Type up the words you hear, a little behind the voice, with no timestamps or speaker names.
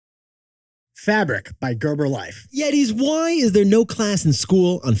Fabric by Gerber Life. Yetis, why is there no class in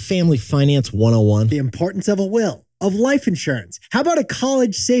school on Family Finance 101? The importance of a will, of life insurance. How about a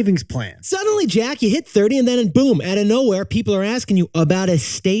college savings plan? Suddenly, Jack, you hit 30 and then boom, out of nowhere, people are asking you about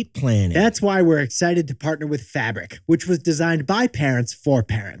estate planning. That's why we're excited to partner with Fabric, which was designed by parents for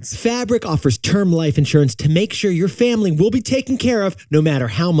parents. Fabric offers term life insurance to make sure your family will be taken care of no matter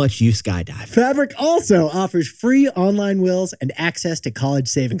how much you skydive. Fabric also offers free online wills and access to college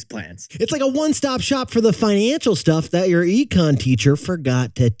savings plans. It's like a one-stop shop for the financial stuff that your econ teacher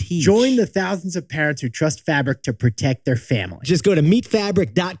forgot to teach. Join the thousands of parents who trust Fabric to protect their family. Just go to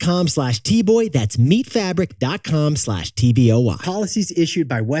meetfabric.com/tboy. That's meetfabric.com/TBOY. Policies issued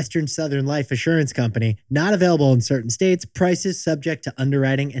by Western Southern Life Assurance Company. Not available in certain states. Prices subject to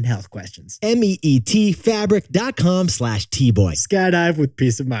underwriting and health questions. meetfabric.com/tboy. Skydive with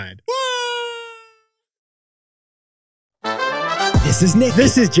peace of mind. This is Nick.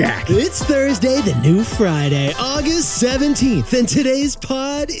 This is Jack. It's Thursday, the new Friday, August 17th, and today's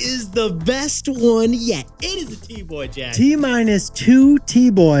pod is the best one yet. It is a T-Boy, Jack. T-2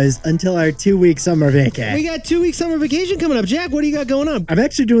 T-Boys until our 2-week summer vacay. We got 2 weeks summer vacation coming up. Jack, what do you got going on? I'm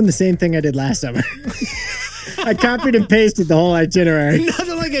actually doing the same thing I did last summer. I copied and pasted the whole itinerary.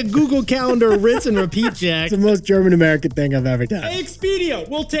 Nothing like a Google Calendar rinse and repeat, Jack. It's the most German-American thing I've ever done. Hey, Expedia,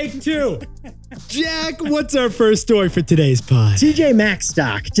 we'll take 2. Jack, what's our first story for today's pod? TJ Maxx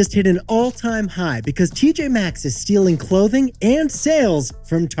stock just hit an all-time high because TJ Maxx is stealing clothing and sales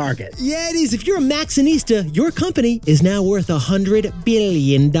from Target. Yetis, if you're a Maxxinista, your company is now worth $100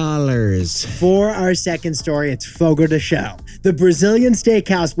 billion. For our second story, it's Fogo de Chao, the Brazilian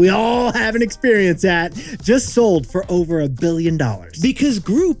steakhouse we all have an experience at, just sold for over $1 billion. Because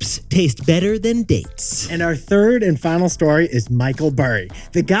groups taste better than dates. And our third and final story is Michael Burry,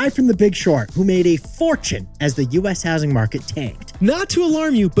 the guy from The Big Short who made a fortune as the U.S. housing market tanked. Not to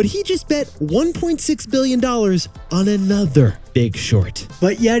alarm you, but he just bet $1.6 billion on another Big Short.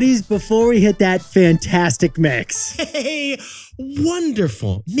 But Yetis, before we hit that fantastic mix. Hey,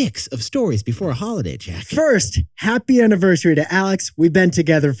 wonderful mix of stories before a holiday, Jack. First, happy anniversary to Alex. We've been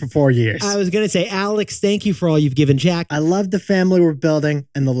together for 4 years. I was going to say, Alex, thank you for all you've given Jack. I love the family we're building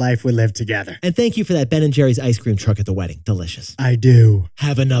and the life we live together. And thank you for that Ben & Jerry's ice cream truck at the wedding. Delicious. I do.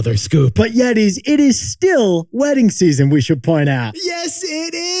 Have another scoop. But Yetis, it is still wedding season, we should point out. Yes,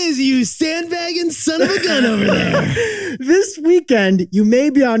 it is, you sandbagging son of a gun over there. This weekend, you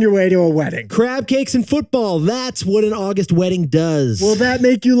may be on your way to a wedding. Crab cakes and football. That's what an August wedding does. Will that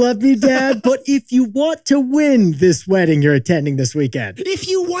make you love me, Dad? But if you want to win this wedding you're attending this weekend. If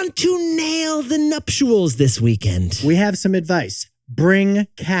you want to nail the nuptials this weekend. We have some advice. Bring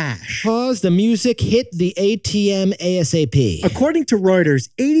cash. Pause the music, hit the ATM ASAP. According to Reuters,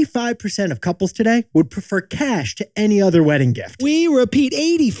 85% of couples today would prefer cash to any other wedding gift. We repeat,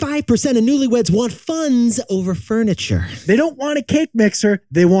 85% of newlyweds want funds over furniture. They don't want a cake mixer,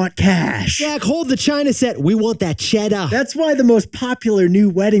 they want cash. Jack, hold the china set. We want that cheddar. That's why the most popular new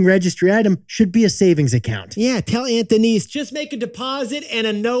wedding registry item should be a savings account. Yeah, tell Aunt Denise, just make a deposit and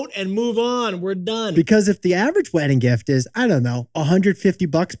a note and move on. We're done. Because if the average wedding gift is, I don't know,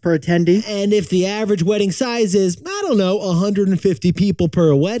 $150 per attendee. And if the average wedding size is, I don't know, 150 people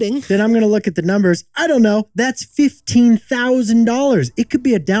per wedding. Then I'm going to look at the numbers. I don't know. That's $15,000. It could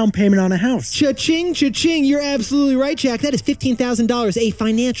be a down payment on a house. Cha-ching, cha-ching. You're absolutely right, Jack. That is $15,000, a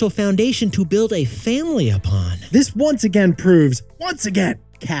financial foundation to build a family upon. This once again proves,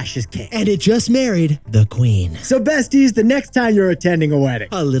 cash is king. And it just married the queen. So besties, the next time you're attending a wedding.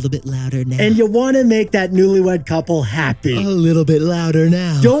 A little bit louder now. And you want to make that newlywed couple happy. A little bit louder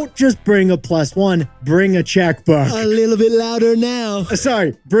now. Don't just bring a +1, bring a checkbook. A little bit louder now.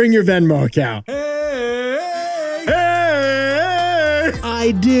 Sorry, bring your Venmo account. Hey! Hey!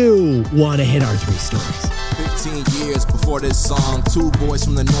 I do want to hit our 3 stories. 15 years before this song, 2 boys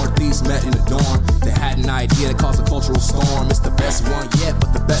from the Northeast met in the dorm. They had an idea that caused a cultural storm. It's the best one yet,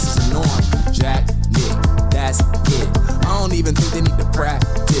 but the best is the norm. Jack, Nick, that's it. I don't even think they need to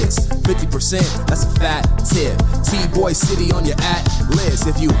practice. 50%, that's a fat tip. T-Boy City on your at-list.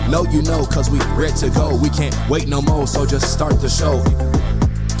 If you know, you know, cause we ready to go. We can't wait no more, so just start the show.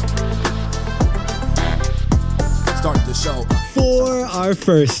 Start the show. For our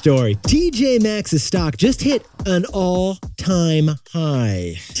first story, TJ Maxx's stock just hit an all-time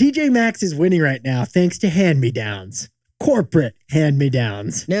high. TJ Maxx is winning right now thanks to hand-me-downs. corporate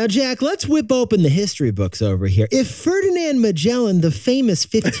hand-me-downs. Now, Jack, let's whip open the history books over here. If Ferdinand Magellan, the famous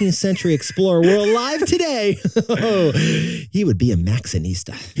 15th century explorer, were alive today, he would be a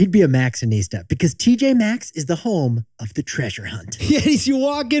Maxxinista. He'd be a Maxxinista because TJ Maxx is the home of the treasure hunt. Yes, you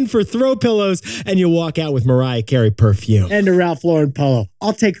walk in for throw pillows and you walk out with Mariah Carey perfume. And a Ralph Lauren polo.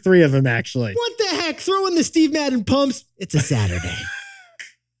 I'll take 3 of them, actually. What the heck? Throw in the Steve Madden pumps. It's a Saturday.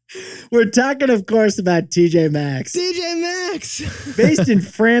 We're talking, of course, about TJ Maxx. TJ Maxx. Based in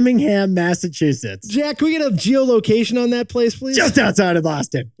Framingham, Massachusetts. Jack, can we get a geolocation on that place, please? Just outside of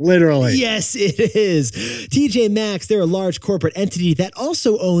Boston, literally. Yes, it is. TJ Maxx, they're a large corporate entity that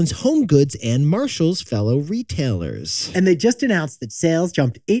also owns Home Goods and Marshall's fellow retailers. And they just announced that sales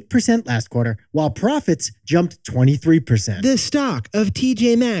jumped 8% last quarter, while profits jumped 23%. The stock of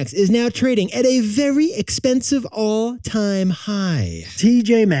TJ Maxx is now trading at a very expensive all-time high.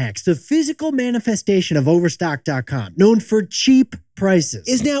 TJ Maxx, the physical manifestation of Overstock.com, known for cheap prices,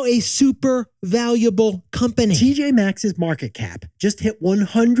 is now a super valuable company. TJ Maxx's market cap just hit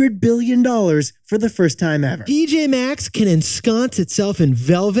 $100 billion for the first time ever. TJ Maxx can ensconce itself in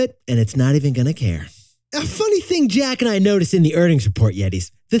velvet, and it's not even going to care. A funny thing Jack and I noticed in the earnings report,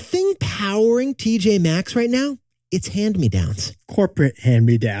 Yetis, the thing powering TJ Maxx right now, it's hand-me-downs. Corporate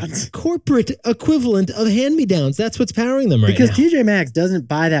hand-me-downs. Corporate equivalent of hand-me-downs. That's what's powering them right because now. TJ Maxx doesn't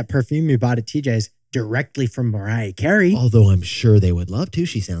buy that perfume you bought at TJ's directly from Mariah Carey. Although I'm sure they would love to.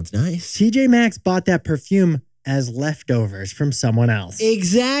 She sounds nice. TJ Maxx bought that perfume as leftovers from someone else.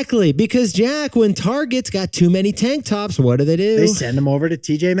 Exactly. Because, Jack, when Target's got too many tank tops, what do? They send them over to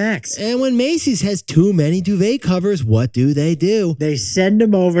TJ Maxx. And when Macy's has too many duvet covers, what do? They send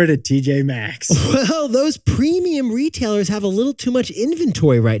them over to TJ Maxx. Well, those premium retailers have a little too much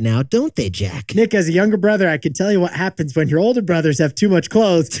inventory right now, don't they, Jack? Nick, as a younger brother, I can tell you what happens when your older brothers have too much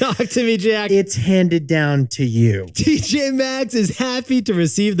clothes. Talk to me, Jack. It's handed down to you. TJ Maxx is happy to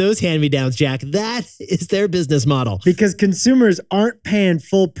receive those hand-me-downs, Jack. That is their business model. Because consumers aren't paying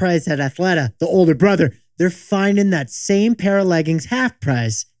full price at Athleta, the older brother. They're finding that same pair of leggings half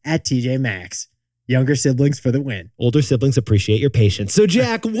price at TJ Maxx. Younger siblings for the win. Older siblings appreciate your patience. So,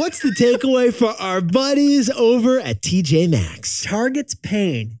 Jack, what's the takeaway for our buddies over at TJ Maxx? Target's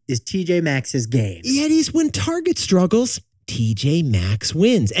pain is TJ Maxx's gain. Yetis, when Target struggles, TJ Maxx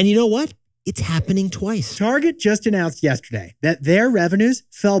wins. And you know what? It's happening twice. Target just announced yesterday that their revenues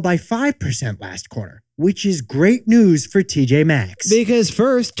fell by 5% last quarter, which is great news for TJ Maxx. Because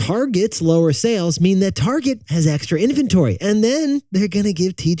first, Target's lower sales mean that Target has extra inventory, and then they're going to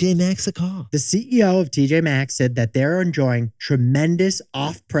give TJ Maxx a call. The CEO of TJ Maxx said that they're enjoying tremendous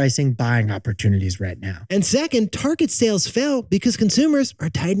off-pricing buying opportunities right now. And second, Target's sales fell because consumers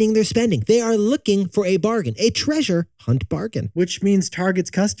are tightening their spending. They are looking for a bargain, a treasure hunt bargain. Which means Target's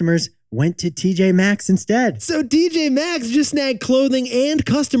customers went to TJ Maxx instead. So TJ Maxx just snagged clothing and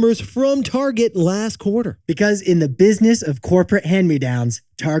customers from Target last quarter. Because in the business of corporate hand-me-downs,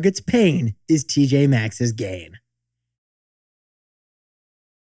 Target's pain is TJ Maxx's gain.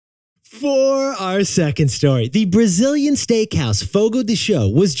 For our second story, the Brazilian steakhouse Fogo de Chao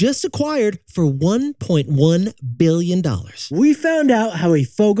was just acquired for $1.1 billion. We found out how a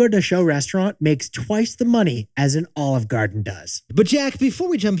Fogo de Chao restaurant makes twice the money as an Olive Garden does. But Jack, before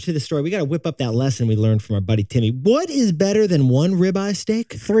we jump into the story, we got to whip up that lesson we learned from our buddy Timmy. What is better than one ribeye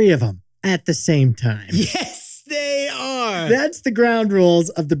steak? 3 of them at the same time. Yes, they are. That's the ground rules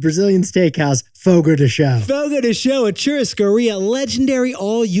of the Brazilian steakhouse Fogo de Chao. Fogo de Chao, a churrascaria, legendary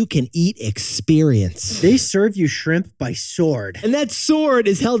all-you-can-eat experience. They serve you shrimp by sword. And that sword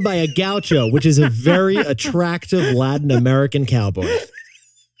is held by a gaucho, which is a very attractive Latin American cowboy.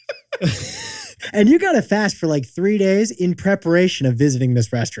 And you gotta fast for like 3 days in preparation of visiting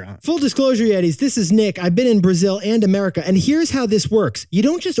this restaurant. Full disclosure, Yetis, this is Nick. I've been in Brazil and America, and here's how this works. You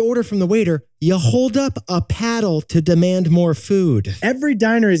don't just order from the waiter, you hold up a paddle to demand more food. Every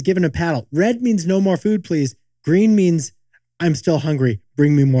diner is given a paddle. Red means no more food, please. Green means I'm still hungry.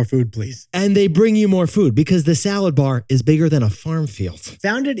 Bring me more food, please. And they bring you more food because the salad bar is bigger than a farm field.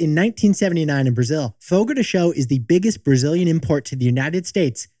 Founded in 1979 in Brazil, Fogo de Chao is the biggest Brazilian import to the United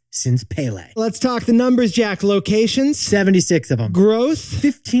States since Pele. Let's talk the numbers, Jack. Locations? 76 of them. Growth?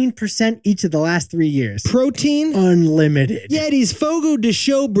 15% each of the last 3 years. Protein? Unlimited. Yetis, Fogo de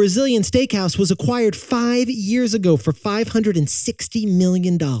Chao Brazilian Steakhouse was acquired 5 years ago for $560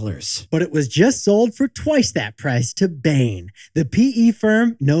 million. But it was just sold for twice that price to Bain, the PE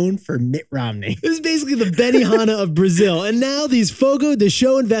firm known for Mitt Romney. It was basically the Benihana of Brazil. And now these Fogo de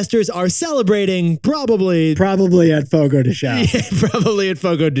Chao investors are celebrating probably at Fogo de Chao. Yeah, probably at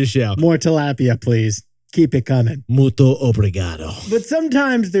Fogo de Chao. More tilapia, please. keep it coming. Muito obrigado. But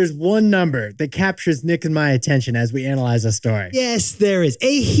sometimes there's one number that captures Nick and my attention as we analyze a story. Yes, there is.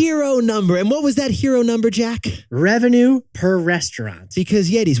 A hero number. And what was that hero number, Jack? Revenue per restaurant.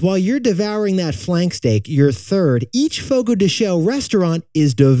 Because, Yetis, while you're devouring that flank steak, your third, each Fogo de Chao restaurant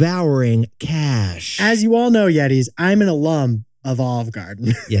is devouring cash. As you all know, Yetis, I'm an alum of Olive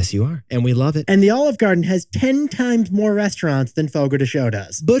Garden. Yes, you are. And we love it. And the Olive Garden has 10 times more restaurants than Fogo de Chao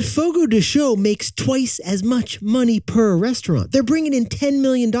does. But Fogo de Chao makes twice as much money per restaurant. They're bringing in $10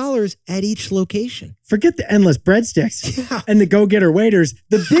 million at each location. Forget the endless breadsticks and the go-getter waiters.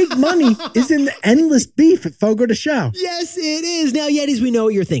 The big money is in the endless beef at Fogo de Chao. Yes, it is. Now, Yetis, we know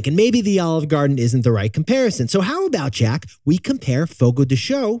what you're thinking. Maybe the Olive Garden isn't the right comparison. So how about, Jack, we compare Fogo de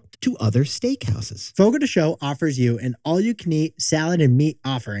Chao to other steakhouses? Fogo de Chao offers you an all-you-can-eat salad and meat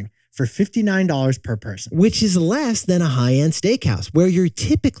offering for $59 per person. Which is less than a high-end steakhouse, where you're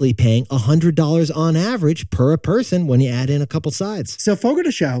typically paying $100 on average per person when you add in a couple sides. So Fogo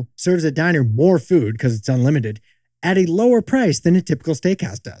de Chao serves a diner more food, because it's unlimited, at a lower price than a typical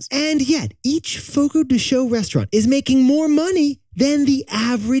steakhouse does. And yet, each Fogo de Chao restaurant is making more money than the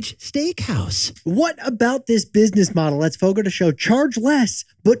average steakhouse. What about this business model lets Fogo de Chao charge less,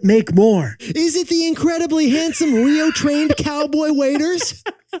 but make more? Is it the incredibly handsome Rio-trained cowboy waiters?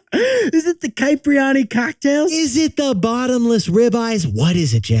 Is it the Cipriani cocktails? Is it the bottomless ribeyes? What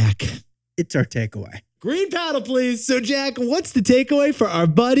is it, Jack? It's our takeaway. Green paddle, please. So, Jack, what's the takeaway for our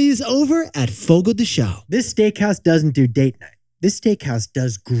buddies over at Fogo de Chao? This steakhouse doesn't do date night. This steakhouse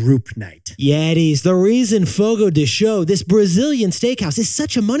does group night. Yetis, the reason Fogo de Chao, this Brazilian steakhouse, is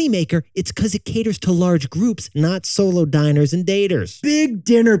such a moneymaker, it's because it caters to large groups, not solo diners and daters. Big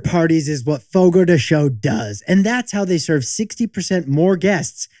dinner parties is what Fogo de Chao does, and that's how they serve 60% more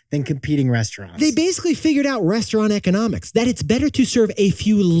guests than competing restaurants. They basically figured out restaurant economics, that it's better to serve a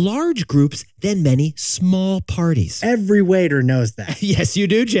few large groups than many small parties. Every waiter knows that. Yes, you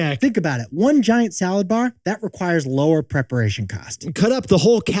do, Jack. Think about it. One giant salad bar, that requires lower preparation cost. Cut up the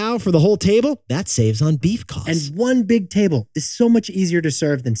whole cow for the whole table, that saves on beef costs. And one big table is so much easier to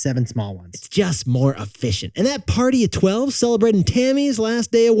serve than 7 small ones. It's just more efficient. And that party at 12 celebrating Tammy's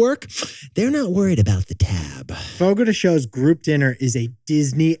last day of work, they're not worried about the tab. Fogo de Chao's group dinner is a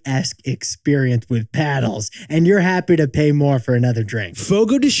Disney-esque experience with paddles, and you're happy to pay more for another drink.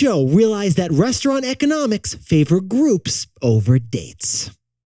 Fogo de Chao realized that restaurant economics favor groups over dates.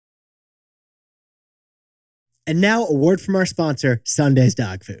 And now, a word from our sponsor, Sunday's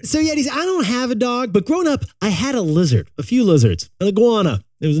Dog Food. So, Yetis, I don't have a dog, but growing up, I had a lizard, a few lizards, an iguana.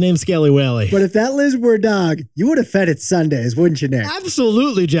 It was named Scaly Whaley. But if that lizard were a dog, you would have fed it Sundays, wouldn't you, Nick?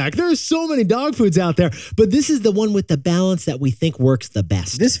 Absolutely, Jack. There are so many dog foods out there, but this is the one with the balance that we think works the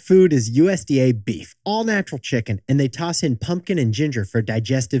best. This food is USDA beef, all natural chicken, and they toss in pumpkin and ginger for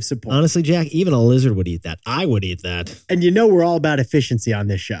digestive support. Honestly, Jack, even a lizard would eat that. I would eat that. And you know we're all about efficiency on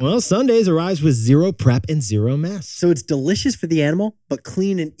this show. Well, Sundays arrives with zero prep and zero mess. So it's delicious for the animal, but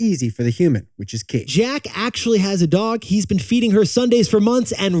clean and easy for the human, which is key. Jack actually has a dog. He's been feeding her Sundays for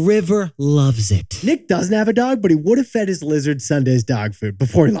months, and River loves it. Nick doesn't have a dog, but he would have fed his lizard Sunday's dog food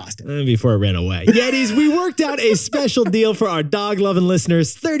before he lost it. Before it ran away. Yetis, we worked out a special deal for our dog-loving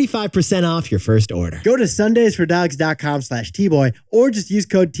listeners, 35% off your first order. Go to sundaysfordogs.com/tboy or just use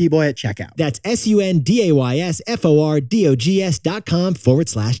code TBOY at checkout. That's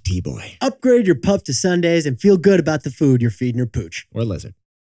sundaysfordogs.com/tboy. Upgrade your pup to Sundays and feel good about the food you're feeding your pooch. Or lizard.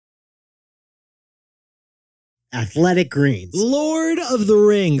 Athletic greens. Lord of the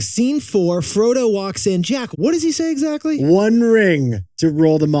Rings, scene 4, Frodo walks in. Jack, what does he say exactly? One ring to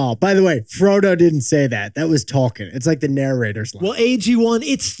rule them all. By the way, Frodo didn't say that. That was Tolkien. It's like the narrator's line. Well, AG1,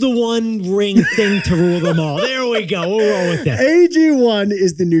 it's the one ring thing to rule them all. There we go. We'll roll with that. AG1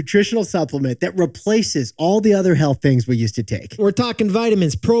 is the nutritional supplement that replaces all the other health things we used to take. We're talking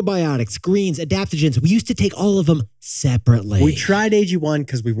vitamins, probiotics, greens, adaptogens. We used to take all of them separately. We tried AG1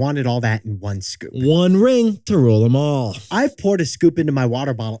 because we wanted all that in one scoop. One ring to rule them all. I've poured a scoop into my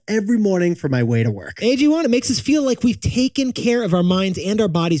water bottle every morning for my way to work. AG1, it makes us feel like we've taken care of our minds and our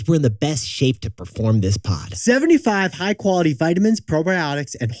bodies. We're in the best shape to perform this pod. 75 high-quality vitamins,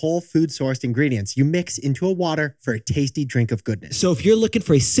 probiotics, and whole food-sourced ingredients you mix into a water for a tasty drink of goodness. So if you're looking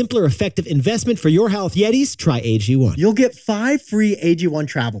for a simpler, effective investment for your health, Yetis, try AG1. You'll get 5 free AG1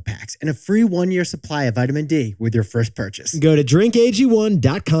 travel packs and a free 1-year supply of vitamin D with your first purchase. Go to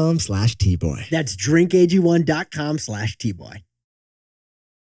drinkag1.com/tboy. That's drinkag1.com/tboy.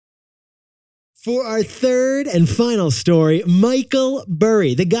 For our third and final story, Michael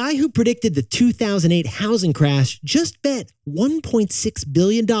Burry, the guy who predicted the 2008 housing crash, just bet $1.6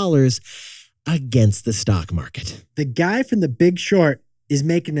 billion against the stock market. The guy from The Big Short is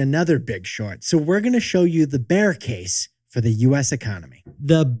making another big short. So we're going to show you the bear case for the U.S. economy.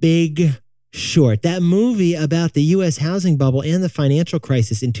 The Big Short, that movie about the U.S. housing bubble and the financial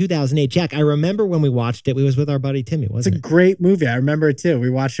crisis in 2008. Jack, I remember when we watched it. We was with our buddy Timmy, wasn't it? It's a great movie. I remember it too. We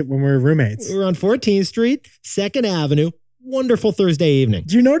watched it when we were roommates. We were on 14th Street, 2nd Avenue. Wonderful Thursday evening.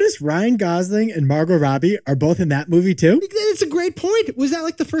 Do you notice Ryan Gosling and Margot Robbie are both in that movie too? That's a great point. Was that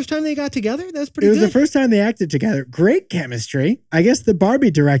like the first time they got together? That was pretty good. It was the first time they acted together. Great chemistry. I guess the Barbie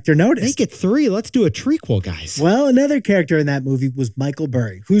director noticed. Make it 3. Let's do a trequel, guys. Well, another character in that movie was Michael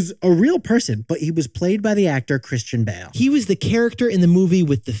Burry, who's a real person, but he was played by the actor Christian Bale. He was the character in the movie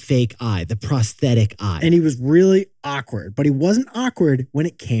with the fake eye, the prosthetic eye. And he was really awkward, but he wasn't awkward when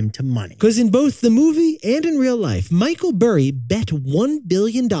it came to money. Because in both the movie and in real life, Michael Burry bet $1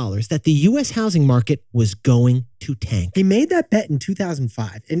 billion that the U.S. housing market was going to tank. He made that bet in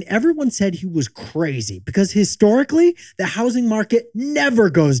 2005, and everyone said he was crazy because historically, the housing market never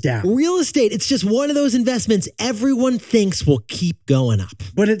goes down. Real estate, it's just one of those investments everyone thinks will keep going up.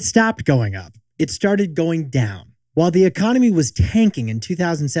 But it stopped going up. It started going down. While the economy was tanking in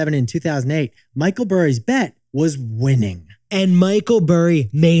 2007 and 2008, Michael Burry's bet was winning. And Michael Burry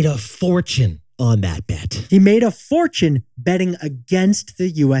made a fortune on that bet. He made a fortune betting against the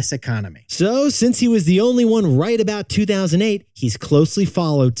U.S. economy. So, since he was the only one right about 2008, he's closely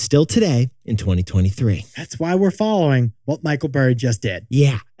followed still today in 2023. That's why we're following what Michael Burry just did.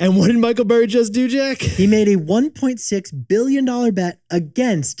 Yeah. And what did Michael Burry just do, Jack? He made a $1.6 billion bet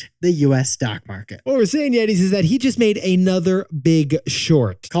against the U.S. stock market. What we're saying, Yetis, is that he just made another big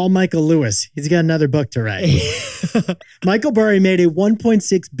short. Call Michael Lewis. He's got another book to write. Michael Burry made a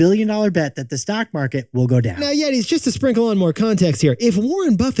 $1.6 billion bet that the stock market will go down. Now, Yetis, just to sprinkle on more context here, if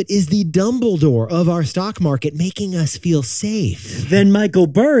Warren Buffett is the Dumbledore of our stock market, making us feel safe, then Michael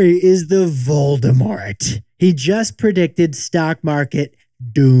Burry is the Voldemort. He just predicted stock market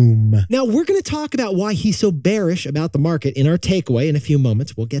doom. Now, we're going to talk about why he's so bearish about the market in our takeaway in a few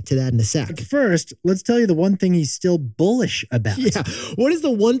moments. We'll get to that in a sec. But first, let's tell you the one thing he's still bullish about. Yeah. What is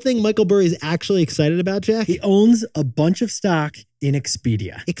the one thing Michael Burry is actually excited about, Jack? He owns a bunch of stock in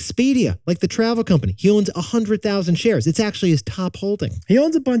Expedia. Expedia, like the travel company. He owns 100,000 shares. It's actually his top holding. He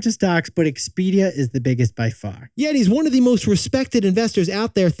owns a bunch of stocks, but Expedia is the biggest by far. Yet he's one of the most respected investors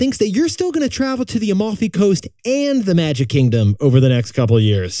out there, thinks that you're still going to travel to the Amalfi Coast and the Magic Kingdom over the next couple of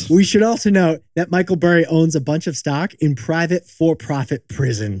years. We should also note that Michael Burry owns a bunch of stock in private for-profit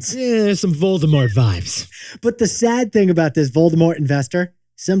prisons. Yeah, there's some Voldemort vibes. But the sad thing about this Voldemort investor,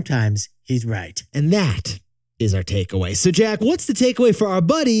 sometimes he's right. And that is our takeaway. So, Jack, what's the takeaway for our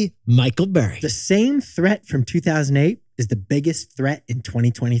buddy, Michael Burry? The same threat from 2008 is the biggest threat in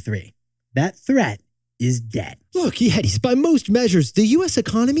 2023. That threat is debt. Look, Yetis, by most measures, the U.S.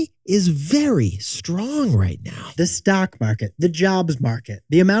 economy is very strong right now. The stock market, the jobs market,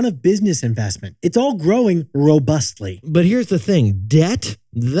 the amount of business investment, it's all growing robustly. But here's the thing, debt,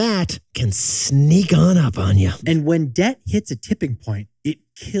 that can sneak on up on you. And when debt hits a tipping point, it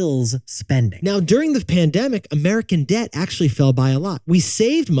kills spending. Now, during the pandemic, American debt actually fell by a lot. We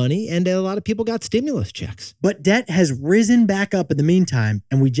saved money and a lot of people got stimulus checks. But debt has risen back up in the meantime,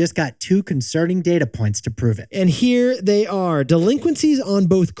 and we just got 2 concerning data points to prove it. And here they are. Delinquencies on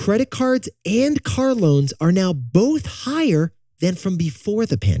both credit cards and car loans are now both higher than from before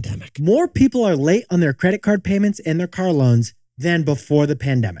the pandemic. More people are late on their credit card payments and their car loans than before the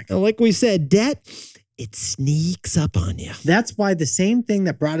pandemic. Now, like we said, debt, it sneaks up on you. That's why the same thing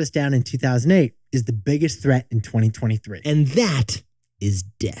that brought us down in 2008 is the biggest threat in 2023. And that is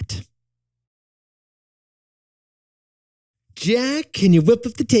debt. Jack, can you whip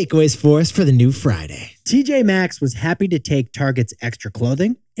up the takeaways for us for the new Friday? TJ Maxx was happy to take Target's extra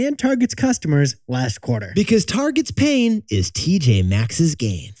clothing and Target's customers last quarter. Because Target's pain is TJ Maxx's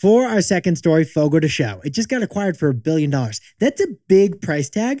gain. For our second story, Fogo de Chao, it just got acquired for $1 billion. That's a big price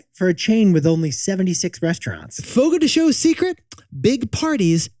tag for a chain with only 76 restaurants. Fogo de Chao's secret? Big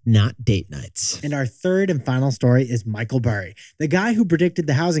parties, not date nights. And our third and final story is Michael Burry. The guy who predicted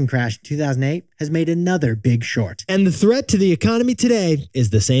the housing crash in 2008 has made another big short. And the threat to the economy today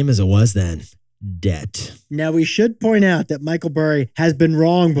is the same as it was then. Debt. Now, we should point out that Michael Burry has been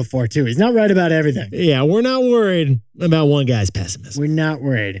wrong before, too. He's not right about everything. Yeah, we're not worried about one guy's pessimism. We're not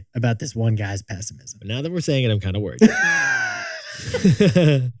worried about this one guy's pessimism. But now that we're saying it, I'm kind of worried.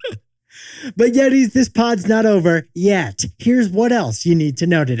 But Yetis, this pod's not over yet. Here's what else you need to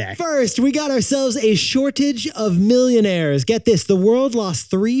know today. First, we got ourselves a shortage of millionaires. Get this, the world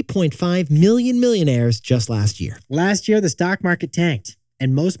lost 3.5 million millionaires just last year. Last year, the stock market tanked,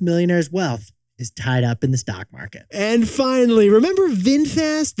 and most millionaires' wealth is tied up in the stock market. And finally, remember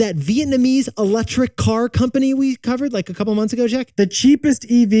VinFast, that Vietnamese electric car company we covered like a couple months ago, Jack? The cheapest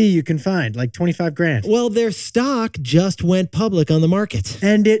EV you can find, like 25 grand. Well, their stock just went public on the market.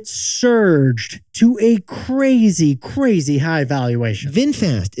 And it surged to a crazy, crazy high valuation.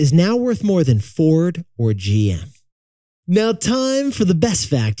 VinFast is now worth more than Ford or GM. Now, time for the best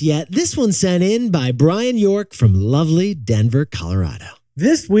fact yet. This one sent in by Brian York from lovely Denver, Colorado.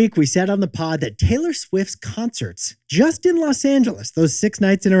 This week, we said on the pod that Taylor Swift's concerts, just in Los Angeles, those 6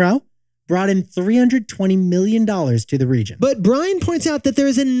 nights in a row, brought in $320 million to the region. But Brian points out that there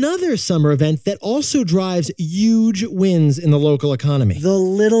is another summer event that also drives huge wins in the local economy. The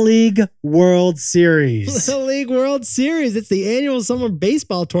Little League World Series. Little League World Series. It's the annual summer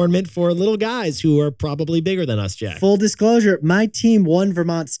baseball tournament for little guys who are probably bigger than us, Jack. Full disclosure, my team won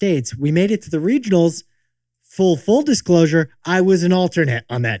Vermont States. We made it to the regionals. Full disclosure, I was an alternate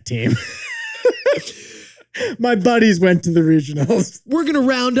on that team. My buddies went to the regionals. We're going to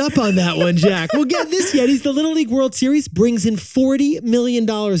round up on that one, Jack. Well, get this, Yetis. The Little League World Series brings in $40 million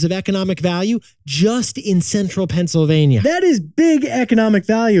of economic value just in central Pennsylvania. That is big economic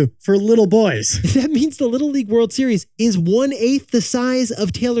value for little boys. That means the Little League World Series is 1/8 the size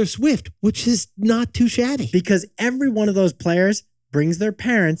of Taylor Swift, which is not too shabby. Because every one of those players brings their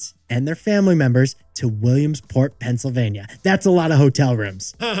parents and their family members to Williamsport, Pennsylvania. That's a lot of hotel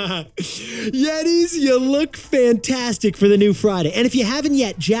rooms. Yetis, you look fantastic for the new Friday. And if you haven't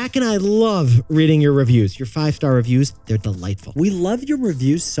yet, Jack and I love reading your reviews. Your 5-star reviews, they're delightful. We love your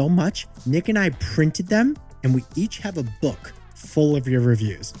reviews so much, Nick and I printed them, and we each have a book full of your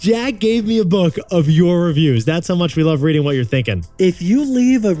reviews. Jack gave me a book of your reviews. That's how much we love reading what you're thinking. If you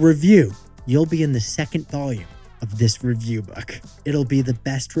leave a review, you'll be in the second volume of this review book. It'll be the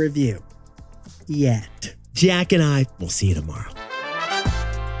best review yet. Jack and I will see you tomorrow.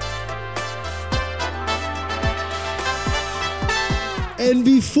 And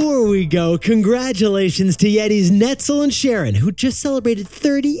before we go, congratulations to Yetis Netzel and Sharon, who just celebrated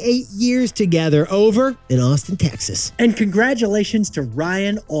 38 years together over in Austin, Texas. And congratulations to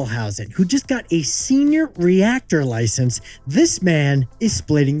Ryan Olhausen, who just got a senior reactor license. This man is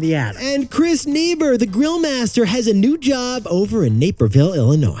splitting the atom. And Chris Niebuhr, the grill master, has a new job over in Naperville,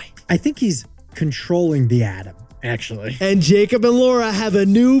 Illinois. I think he's controlling the atom, actually. And Jacob and Laura have a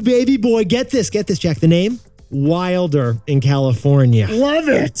new baby boy. Get this, Jack, the name? Wilder in California. Love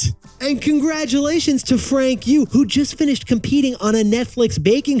it. And congratulations to Frank Yu, who just finished competing on a Netflix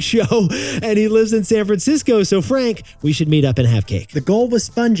baking show, and he lives in San Francisco. So Frank, we should meet up and have cake. The goal was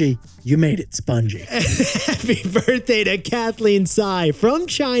spongy. You made it spongy. Happy birthday to Kathleen Tsai from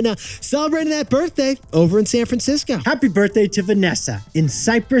China, celebrating that birthday over in San Francisco. Happy birthday to Vanessa in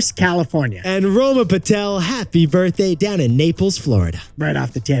Cypress, California. And Roma Patel, happy birthday down in Naples, Florida. Right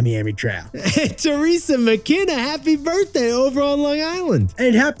off the Tamiami Trail. And Teresa McKenna, happy birthday over on Long Island.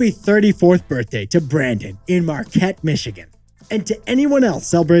 And happy 34th birthday to Brandon in Marquette, Michigan. And to anyone else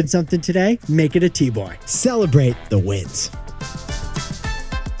celebrating something today, make it a T-boy. Celebrate the wins.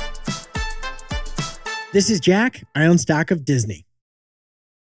 This is Jack. I own stock of Disney.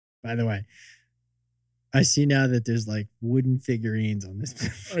 By the way, I see now that there's like wooden figurines on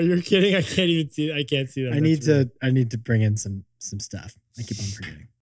this. Are you kidding? I can't even see. I can't see that. I need to bring in some stuff. I keep on forgetting.